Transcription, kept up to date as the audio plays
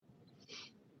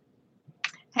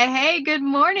Hey, good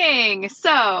morning.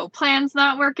 So, plans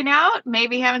not working out,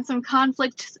 maybe having some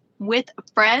conflict with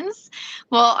friends.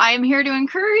 Well, I am here to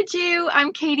encourage you.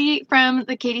 I'm Katie from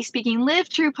the Katie Speaking Live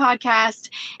True podcast,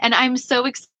 and I'm so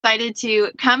excited to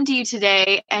come to you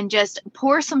today and just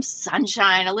pour some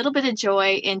sunshine, a little bit of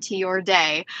joy into your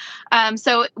day.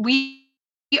 So, we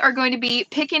are going to be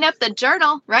picking up the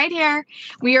journal right here.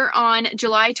 We are on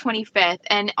July 25th,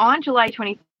 and on July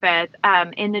 25th,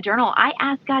 in the journal, I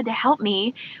asked God to help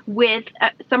me with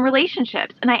some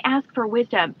relationships, and I ask for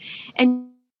wisdom. And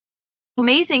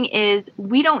amazing is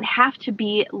we don't have to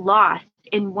be lost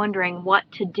in wondering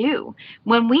what to do.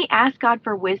 When we ask God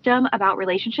for wisdom about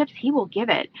relationships, He will give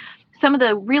it. Some of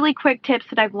the really quick tips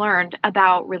that I've learned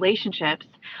about relationships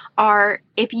are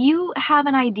if you have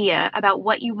an idea about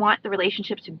what you want the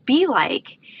relationship to be like,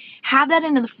 have that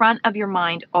in the front of your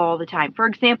mind all the time. For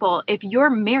example, if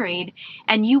you're married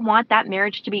and you want that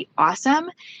marriage to be awesome,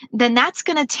 then that's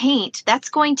going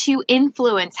to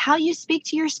influence how you speak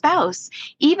to your spouse.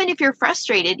 Even if you're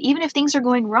frustrated, even if things are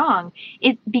going wrong,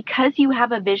 it's because you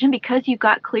have a vision, because you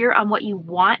got clear on what you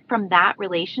want from that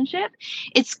relationship,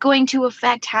 it's going to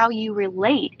affect how you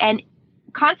relate. And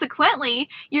consequently,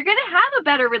 you're going to have a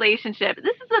better relationship.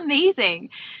 This is amazing.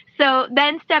 So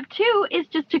then step two is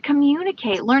just to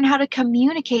communicate, learn how to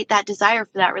communicate that desire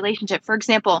for that relationship. For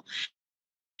example,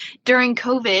 during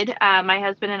COVID, my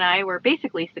husband and I were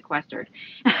basically sequestered.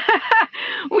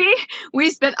 we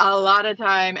spent a lot of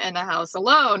time in the house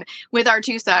alone with our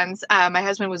two sons. My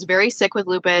husband was very sick with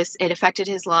lupus. It affected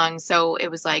his lungs. So it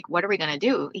was like, what are we going to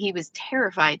do? He was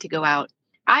terrified to go out.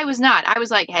 I was not. I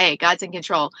was like, hey, God's in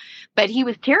control. But he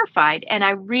was terrified. And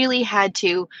I really had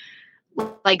to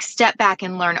like step back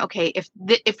and learn, okay,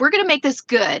 if we're going to make this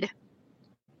good,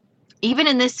 even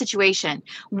in this situation,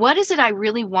 what is it I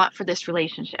really want for this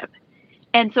relationship?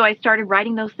 And so I started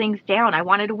writing those things down. I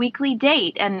wanted a weekly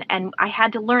date, and I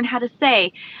had to learn how to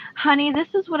say, honey, this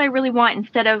is what I really want,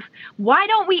 instead of why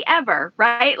don't we ever,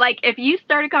 right? Like if you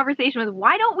start a conversation with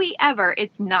why don't we ever,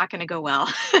 it's not going to go well.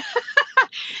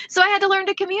 So I had to learn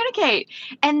to communicate.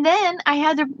 And then I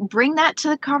had to bring that to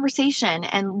the conversation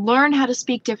and learn how to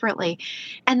speak differently.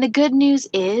 And the good news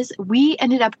is we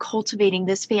ended up cultivating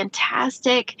this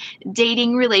fantastic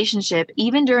dating relationship.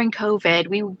 Even during COVID,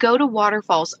 we would go to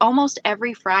waterfalls almost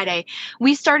every Friday.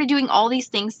 We started doing all these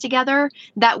things together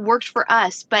that worked for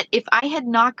us. But if I had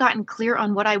not gotten clear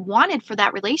on what I wanted for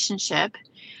that relationship,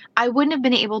 I wouldn't have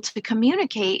been able to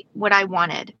communicate what I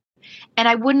wanted. And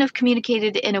I wouldn't have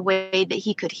communicated in a way that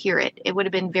he could hear it. It would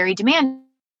have been very demanding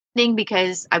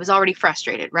because I was already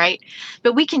frustrated, right?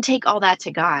 But we can take all that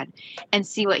to God and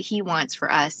see what He wants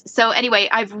for us. So anyway,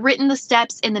 I've written the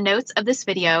steps in the notes of this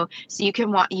video so you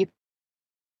can want you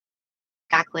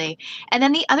exactly. And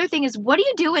then the other thing is, what do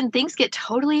you do when things get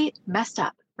totally messed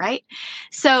up? Right.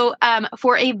 So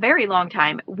for a very long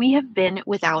time, we have been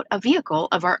without a vehicle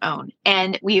of our own,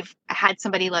 and we've had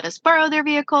somebody let us borrow their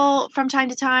vehicle from time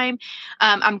to time.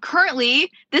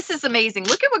 This is amazing.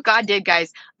 Look at what God did,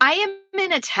 guys. I am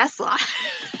in a Tesla.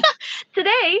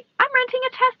 Today, I'm renting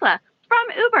a Tesla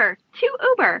from Uber to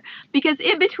Uber because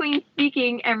in between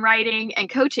speaking and writing and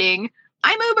coaching,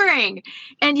 I'm Ubering.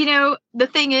 And the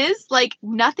thing is, like,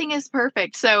 nothing is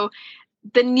perfect. So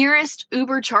the nearest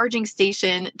Uber charging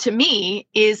station to me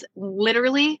is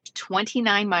literally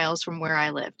 29 miles from where I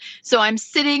live. So I'm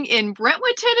sitting in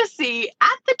Brentwood, Tennessee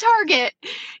at the Target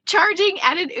charging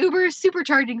at an Uber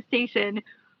supercharging station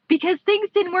because things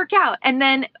didn't work out. And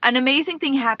then an amazing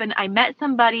thing happened. I met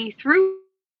somebody through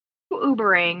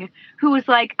Ubering who was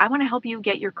like, I want to help you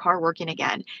get your car working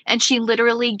again. And she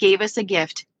literally gave us a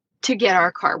gift to get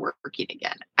our car working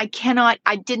again. I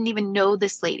didn't even know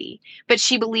this lady, but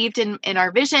she believed in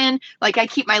our vision. Like I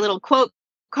keep my little quote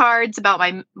cards about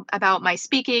my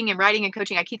speaking and writing and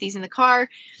coaching. I keep these in the car.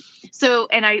 So,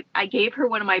 and I gave her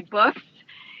one of my books.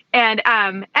 And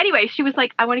anyway, she was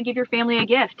like, I want to give your family a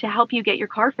gift to help you get your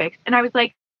car fixed. And I was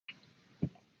like,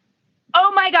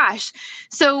 oh my gosh.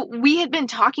 So we had been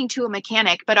talking to a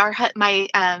mechanic, but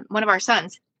one of our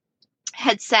sons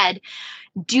had said,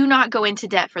 do not go into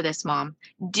debt for this, Mom.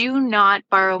 Do not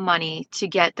borrow money to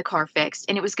get the car fixed.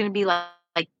 And it was going to be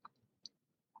like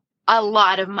a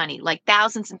lot of money, like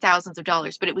thousands and thousands of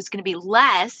dollars, but it was going to be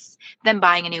less than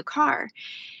buying a new car.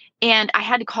 And I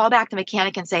had to call back the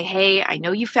mechanic and say, hey, I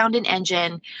know you found an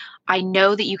engine. I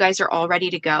know that you guys are all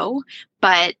ready to go,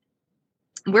 but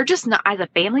we're just not, as a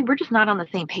family, we're just not on the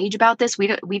same page about this.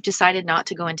 We've decided not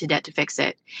to go into debt to fix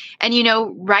it. And,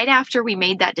 right after we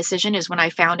made that decision is when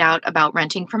I found out about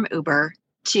renting from Uber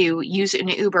to use an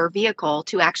Uber vehicle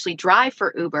to actually drive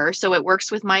for Uber. So it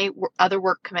works with my other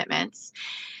work commitments.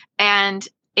 And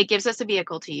it gives us a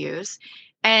vehicle to use.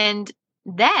 And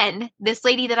then this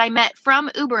lady that I met from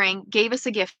Ubering gave us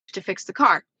a gift to fix the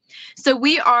car. So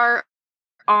we are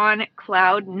on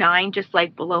cloud nine, just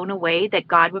like blown away that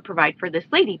God would provide for this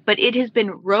lady. But it has been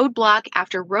roadblock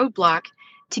after roadblock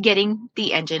to getting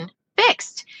the engine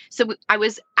fixed. So I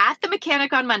was at the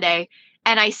mechanic on Monday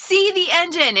and I see the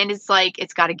engine and it's like,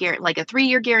 it's got like a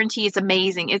 3-year guarantee. It's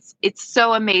amazing. It's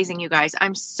so amazing, you guys.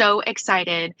 I'm so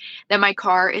excited that my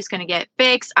car is going to get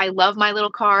fixed. I love my little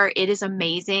car. It is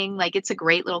amazing. Like, it's a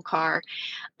great little car.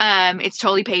 It's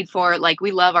totally paid for. Like,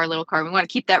 we love our little car. We want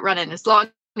to keep that running as long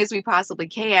as we possibly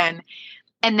can.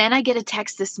 And then I get a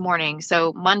text this morning.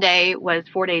 So Monday was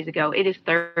 4 days ago. It is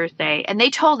Thursday. And they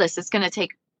told us it's going to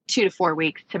take 2 to 4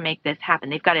 weeks to make this happen.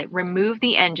 They've got to remove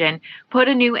the engine, put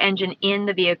a new engine in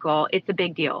the vehicle. It's a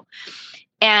big deal.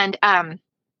 And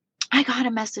I got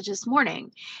a message this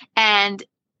morning, and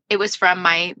it was from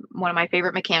one of my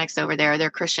favorite mechanics over there. They're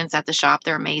Christians at the shop.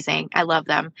 They're amazing. I love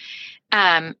them.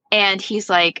 And he's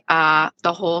like,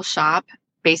 the whole shop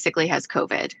basically has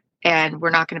COVID, and we're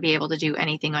not going to be able to do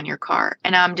anything on your car.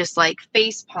 And I'm just like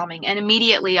face palming. And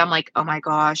immediately I'm like, oh my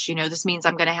gosh, this means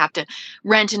I'm going to have to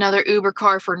rent another Uber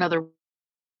car for another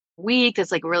week.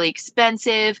 That's like really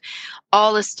expensive,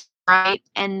 all this, right?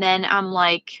 And then I'm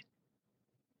like,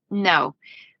 no.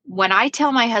 When I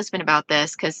tell my husband about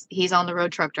this, because he's on the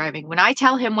road truck driving, when I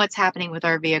tell him what's happening with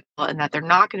our vehicle and that they're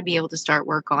not going to be able to start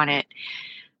work on it,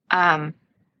 I'm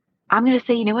going to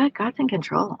say, you know what? God's in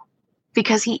control,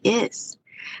 because he is.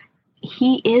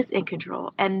 He is in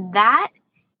control. And that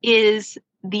is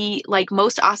the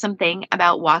most awesome thing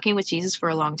about walking with Jesus for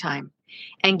a long time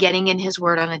and getting in his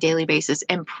word on a daily basis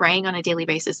and praying on a daily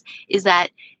basis, is that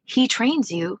he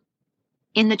trains you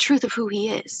in the truth of who he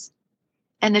is.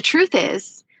 And the truth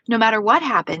is, no matter what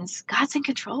happens, God's in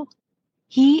control.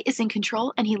 He is in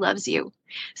control and he loves you.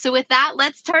 So with that,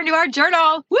 let's turn to our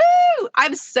journal. Woo!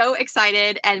 I'm so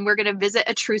excited. And we're going to visit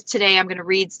a truth today. I'm going to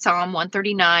read Psalm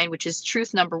 139, which is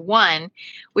truth number 1,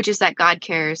 which is that God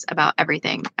cares about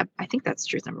everything. I think that's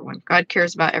truth number 1. God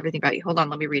cares about everything about you. Hold on,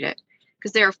 let me read it.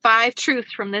 Because there are 5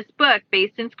 truths from this book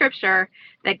based in scripture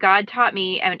that God taught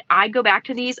me. And I go back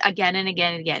to these again and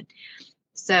again and again.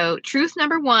 So truth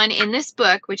number 1 in this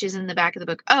book, which is in the back of the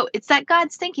book, it's that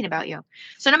God's thinking about you.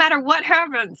 So no matter what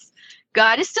happens,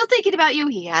 God is still thinking about you.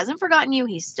 He hasn't forgotten you.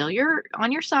 He's still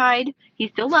on your side. He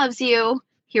still loves you.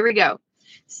 Here we go.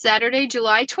 Saturday,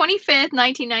 July 25th,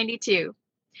 1992.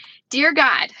 Dear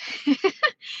God,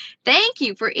 thank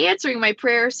you for answering my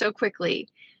prayer so quickly.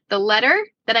 The letter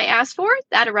that I asked for,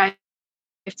 that arrived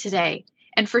today.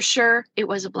 And for sure, it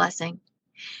was a blessing.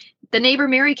 The neighbor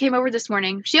Mary came over this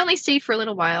morning. She only stayed for a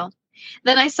little while.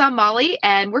 Then I saw Molly,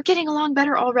 and we're getting along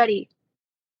better already.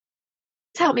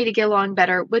 Please help me to get along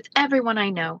better with everyone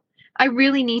I know. I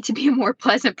really need to be a more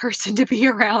pleasant person to be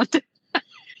around.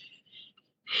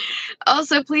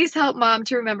 Also, please help Mom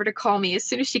to remember to call me as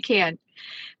soon as she can.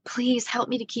 Please help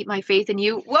me to keep my faith in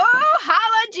you. Whoa,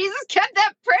 holla, Jesus kept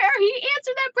that prayer. He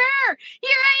answered that prayer. Here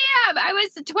I am. I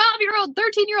was a 12-year-old,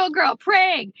 13-year-old girl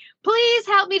praying. Please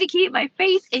help me to keep my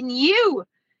faith in you.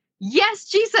 Yes,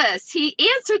 Jesus, he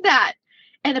answered that.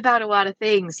 And about a lot of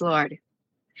things, Lord.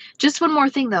 Just one more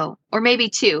thing, though, or maybe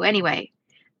 2 anyway,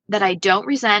 that I don't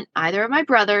resent either of my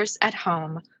brothers at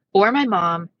home or my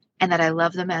mom, and that I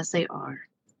love them as they are.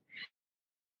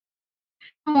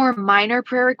 More minor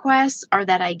prayer requests are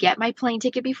that I get my plane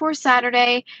ticket before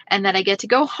Saturday and that I get to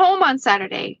go home on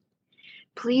Saturday.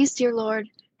 Please, dear Lord,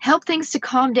 help things to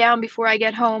calm down before I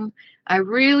get home. I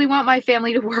really want my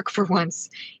family to work for once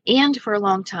and for a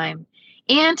long time,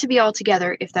 and to be all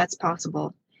together if that's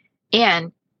possible.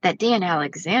 And that Dan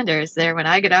Alexander is there when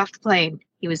I get off the plane.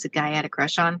 He was the guy I had a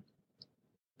crush on.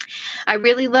 I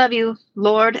really love you,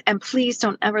 Lord, and please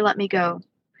don't ever let me go.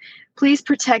 Please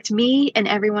protect me and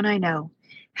everyone I know.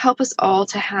 Help us all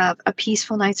to have a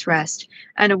peaceful night's rest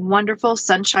and a wonderful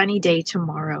sunshiny day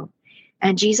tomorrow.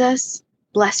 And Jesus,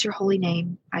 bless your holy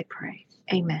name, I pray.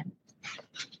 Amen.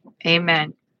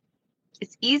 Amen.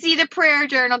 It's easy to prayer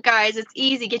journal, guys. It's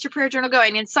easy. Get your prayer journal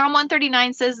going. And Psalm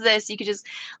 139 says this. You could just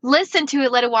listen to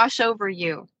it. Let it wash over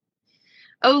you.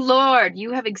 Oh, Lord,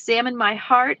 you have examined my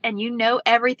heart and you know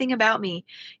everything about me.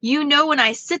 You know when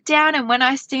I sit down and when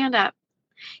I stand up.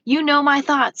 You know my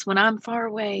thoughts when I'm far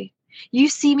away. You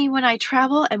see me when I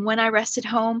travel and when I rest at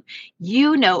home.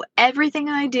 You know everything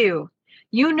I do.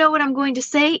 You know what I'm going to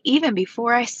say even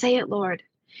before I say it, Lord.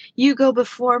 You go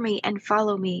before me and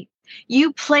follow me.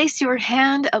 You place your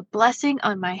hand of blessing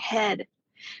on my head.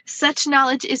 Such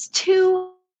knowledge is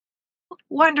too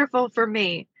wonderful for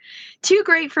me, too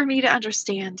great for me to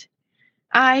understand.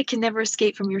 I can never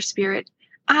escape from your spirit.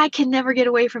 I can never get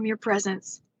away from your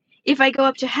presence. If I go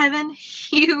up to heaven,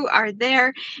 you are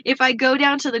there. If I go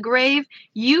down to the grave,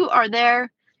 you are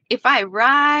there. If I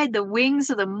ride the wings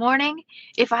of the morning,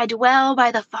 if I dwell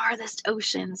by the farthest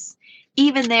oceans,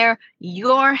 even there,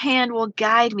 your hand will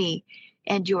guide me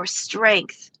and your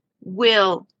strength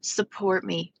will support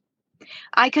me.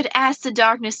 I could ask the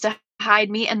darkness to hide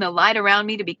me and the light around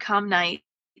me to become night.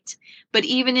 But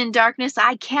even in darkness,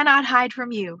 I cannot hide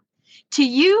from you. To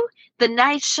you, the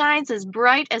night shines as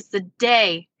bright as the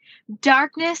day.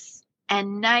 Darkness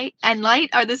and night and light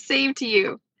are the same to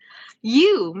you.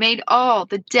 You made all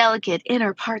the delicate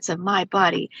inner parts of my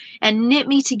body and knit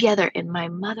me together in my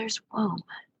mother's womb.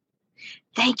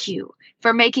 Thank you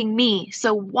for making me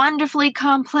so wonderfully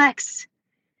complex.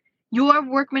 Your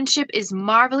workmanship is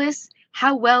marvelous.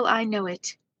 How well I know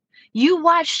it. You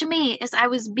watched me as I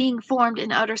was being formed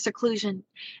in utter seclusion.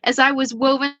 As I was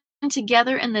woven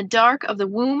together in the dark of the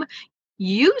womb,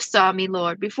 you saw me,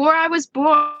 Lord, before I was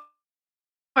born.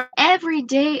 Every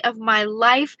day of my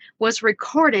life was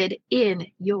recorded in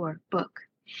your book.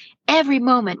 Every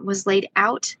moment was laid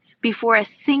out before a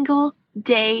single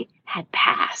day had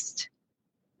passed.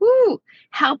 Woo!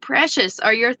 How precious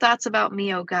are your thoughts about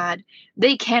me, O God.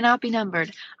 They cannot be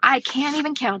numbered. I can't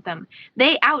even count them.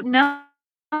 They outnumber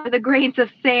the grains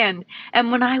of sand.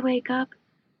 And when I wake up,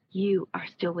 you are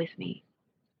still with me.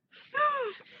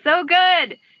 So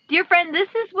good. Dear friend, this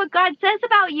is what God says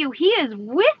about you. He is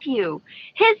with you.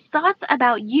 His thoughts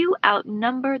about you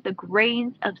outnumber the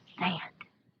grains of sand.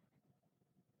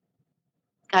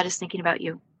 God is thinking about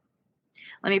you.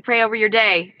 Let me pray over your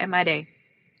day and my day.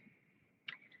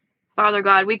 Father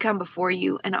God, we come before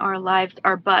you and our lives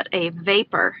are but a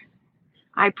vapor.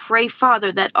 I pray,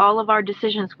 Father, that all of our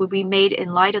decisions would be made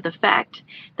in light of the fact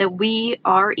that we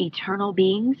are eternal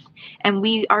beings and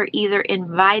we are either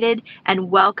invited and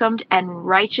welcomed and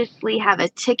righteously have a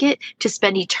ticket to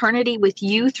spend eternity with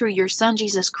you through your Son,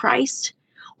 Jesus Christ,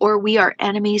 or we are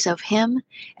enemies of him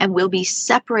and will be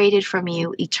separated from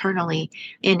you eternally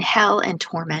in hell and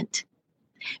torment.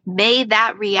 May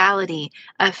that reality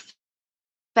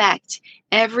affect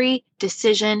every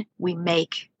decision we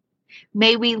make.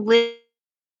 May we live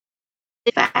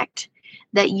the fact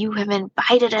that you have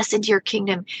invited us into your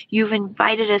kingdom. You've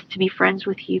invited us to be friends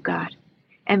with you, God.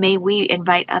 And may we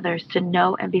invite others to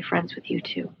know and be friends with you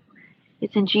too.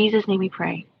 It's in Jesus' name we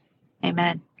pray.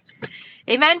 Amen.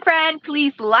 Amen, friend.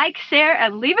 Please like, share,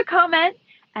 and leave a comment.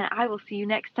 And I will see you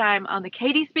next time on the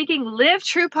Katie Speaking Live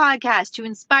True podcast to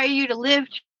inspire you to live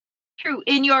true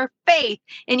in your faith,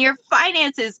 in your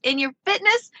finances, in your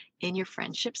fitness, in your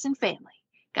friendships and family.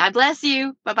 God bless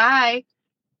you. Bye-bye.